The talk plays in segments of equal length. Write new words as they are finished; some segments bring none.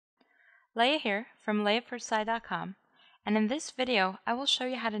Leah here from leahfirstsci.com, and in this video I will show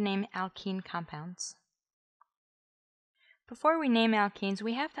you how to name alkene compounds. Before we name alkenes,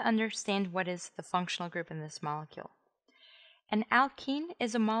 we have to understand what is the functional group in this molecule. An alkene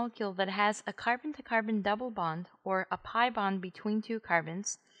is a molecule that has a carbon-to-carbon double bond, or a pi bond between two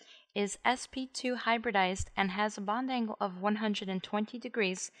carbons, is sp2 hybridized, and has a bond angle of 120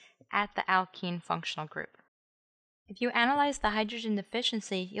 degrees at the alkene functional group. If you analyze the hydrogen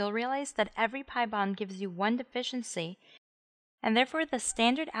deficiency, you'll realize that every pi bond gives you one deficiency, and therefore the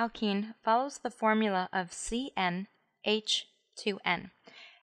standard alkene follows the formula of CnH2n,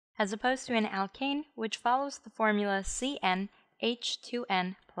 as opposed to an alkane which follows the formula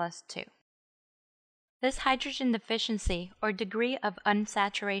CnH2n plus 2. This hydrogen deficiency, or degree of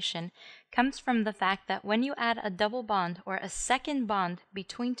unsaturation, comes from the fact that when you add a double bond or a second bond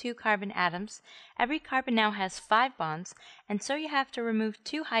between two carbon atoms, every carbon now has 5 bonds, and so you have to remove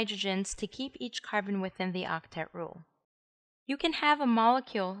 2 hydrogens to keep each carbon within the octet rule. You can have a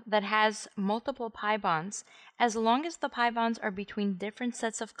molecule that has multiple pi bonds. As long as the pi bonds are between different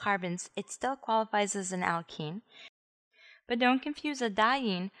sets of carbons, it still qualifies as an alkene. But don't confuse a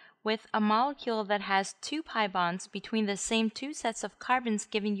diene with a molecule that has 2 pi bonds between the same 2 sets of carbons,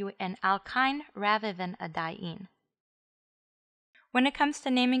 giving you an alkyne rather than a diene. When it comes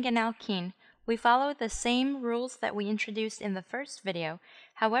to naming an alkene, we follow the same rules that we introduced in the first video.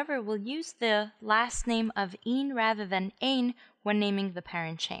 However, we'll use the last name of -ene rather than -ane when naming the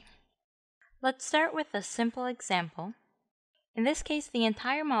parent chain. Let's start with a simple example. In this case, the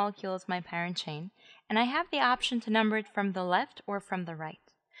entire molecule is my parent chain, and I have the option to number it from the left or from the right.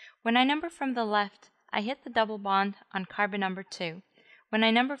 When I number from the left, I hit the double bond on carbon number 2. When I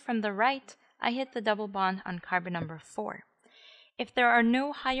number from the right, I hit the double bond on carbon number 4. If there are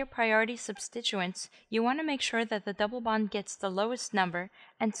no higher priority substituents, you want to make sure that the double bond gets the lowest number,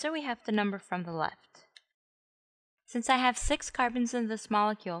 and so we have to number from the left. Since I have 6 carbons in this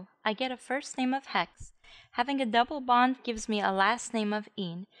molecule, I get a first name of hex. Having a double bond gives me a last name of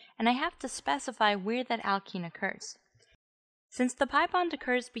 -ene, and I have to specify where that alkene occurs. Since the pi bond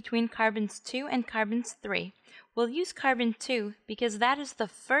occurs between carbons 2 and carbons 3, we'll use carbon 2 because that is the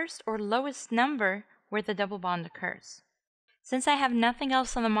first or lowest number where the double bond occurs. Since I have nothing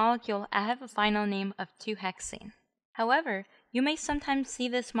else on the molecule, I have a final name of 2-hexene. However, you may sometimes see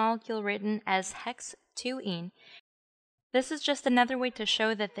this molecule written as hex-2-ene. This is just another way to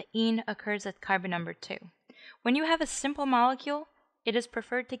show that the -ene occurs at carbon number 2. When you have a simple molecule, it is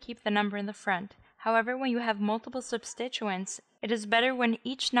preferred to keep the number in the front. However, when you have multiple substituents, it is better when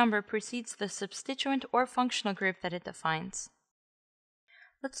each number precedes the substituent or functional group that it defines.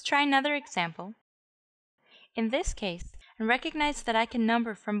 Let's try another example. In this case, and recognize that I can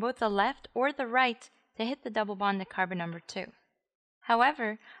number from both the left or the right to hit the double bond at carbon number 2.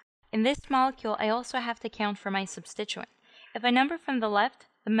 However, in this molecule, I also have to count for my substituent. If I number from the left,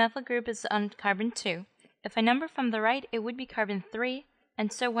 the methyl group is on carbon 2. If I number from the right, it would be carbon 3,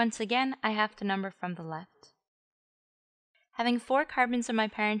 and so once again, I have to number from the left. Having 4 carbons in my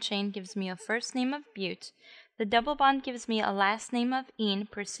parent chain gives me a first name of bute. The double bond gives me a last name of -ene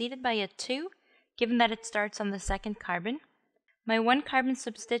preceded by a 2, given that it starts on the second carbon. My 1 carbon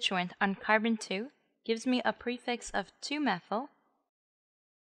substituent on carbon 2 gives me a prefix of 2-methyl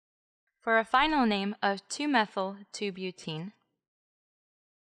for a final name of 2-methyl-2-butene.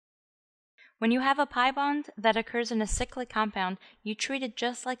 When you have a pi bond that occurs in a cyclic compound, you treat it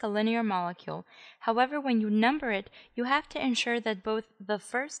just like a linear molecule. However, when you number it, you have to ensure that both the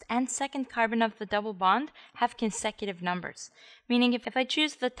first and second carbon of the double bond have consecutive numbers. Meaning, if I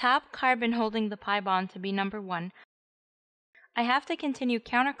choose the top carbon holding the pi bond to be number 1, I have to continue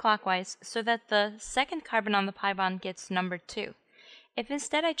counterclockwise so that the second carbon on the pi bond gets number 2. If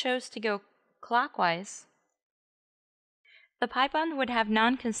instead I chose to go clockwise, the pi bond would have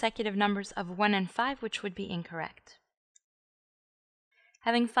non-consecutive numbers of 1 and 5, which would be incorrect.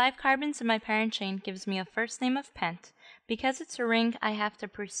 Having 5 carbons in my parent chain gives me a first name of pent. Because it's a ring, I have to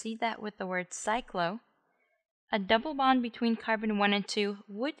precede that with the word cyclo. A double bond between carbon 1 and 2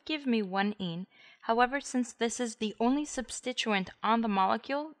 would give me 1-ene. However, since this is the only substituent on the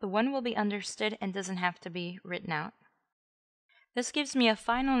molecule, the 1 will be understood and doesn't have to be written out. This gives me a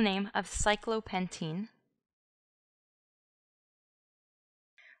final name of cyclopentene.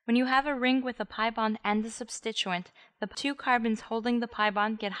 When you have a ring with a pi bond and a substituent, the 2 carbons holding the pi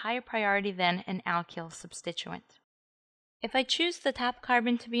bond get higher priority than an alkyl substituent. If I choose the top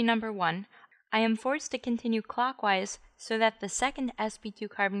carbon to be number 1, I am forced to continue clockwise so that the second sp2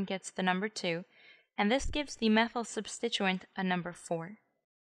 carbon gets the number 2, and this gives the methyl substituent a number 4.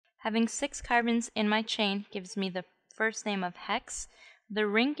 Having 6 carbons in my chain gives me the first name of hex. The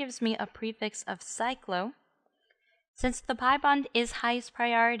ring gives me a prefix of cyclo. Since the pi bond is highest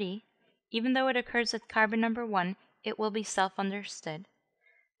priority, even though it occurs at carbon number 1, it will be self-understood.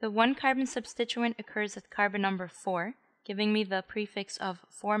 The 1 carbon substituent occurs at carbon number 4, giving me the prefix of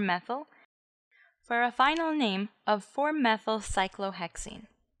 4-methyl, for a final name of 4-methyl cyclohexene.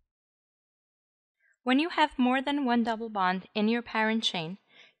 When you have more than one double bond in your parent chain,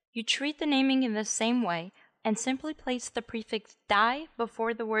 you treat the naming in the same way and simply place the prefix di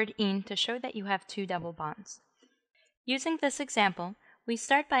before the word ene to show that you have 2 double bonds. Using this example, we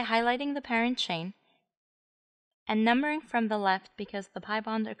start by highlighting the parent chain and numbering from the left because the pi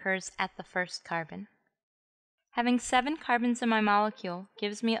bond occurs at the first carbon. Having 7 carbons in my molecule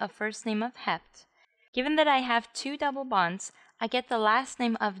gives me a first name of hept. Given that I have 2 double bonds, I get the last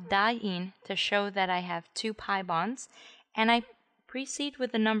name of diene to show that I have 2 pi bonds, and I precede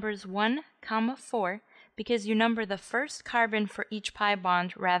with the numbers 1, 4 because you number the first carbon for each pi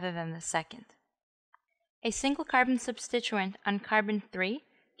bond rather than the second. A single carbon substituent on carbon 3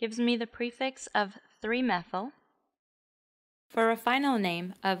 gives me the prefix of 3-methyl for a final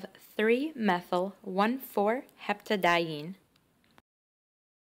name of 3-methyl-1,4-heptadiene.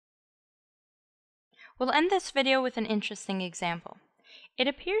 We'll end this video with an interesting example. It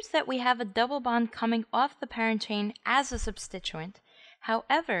appears that we have a double bond coming off the parent chain as a substituent.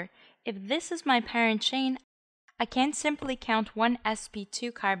 However, if this is my parent chain, I can't simply count one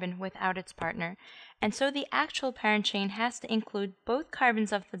sp2 carbon without its partner, and so the actual parent chain has to include both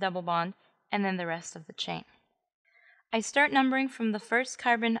carbons of the double bond and then the rest of the chain. I start numbering from the first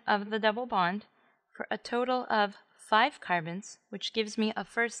carbon of the double bond for a total of 5 carbons, which gives me a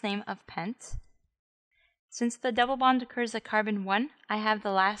first name of pent. Since the double bond occurs at carbon 1, I have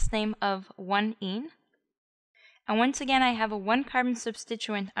the last name of 1-ene. And once again, I have a 1 carbon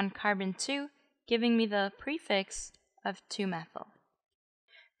substituent on carbon 2, giving me the prefix of 2-methyl.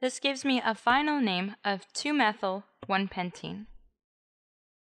 This gives me a final name of 2-methyl-1-pentene.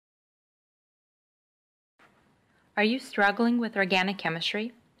 Are you struggling with organic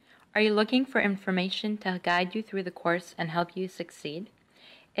chemistry? Are you looking for information to guide you through the course and help you succeed?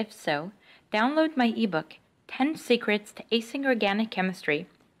 If so, download my ebook, 10 Secrets to Acing Organic Chemistry,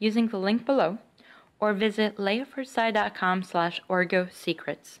 using the link below, or visit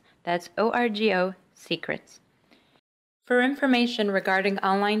leahforsci.com/orgosecrets. That's ORGO secrets. For information regarding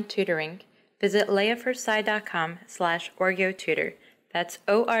online tutoring, visit leahforsci.com/orgotutor. That's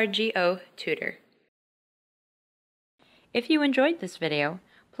ORGO tutor. If you enjoyed this video,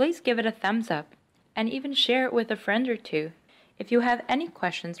 please give it a thumbs up and even share it with a friend or two. If you have any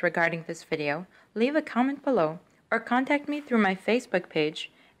questions regarding this video, leave a comment below or contact me through my Facebook page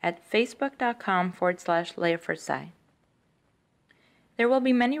at facebook.com/leahforsci. There will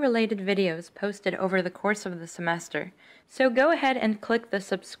be many related videos posted over the course of the semester, so go ahead and click the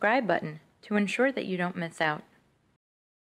subscribe button to ensure that you don't miss out.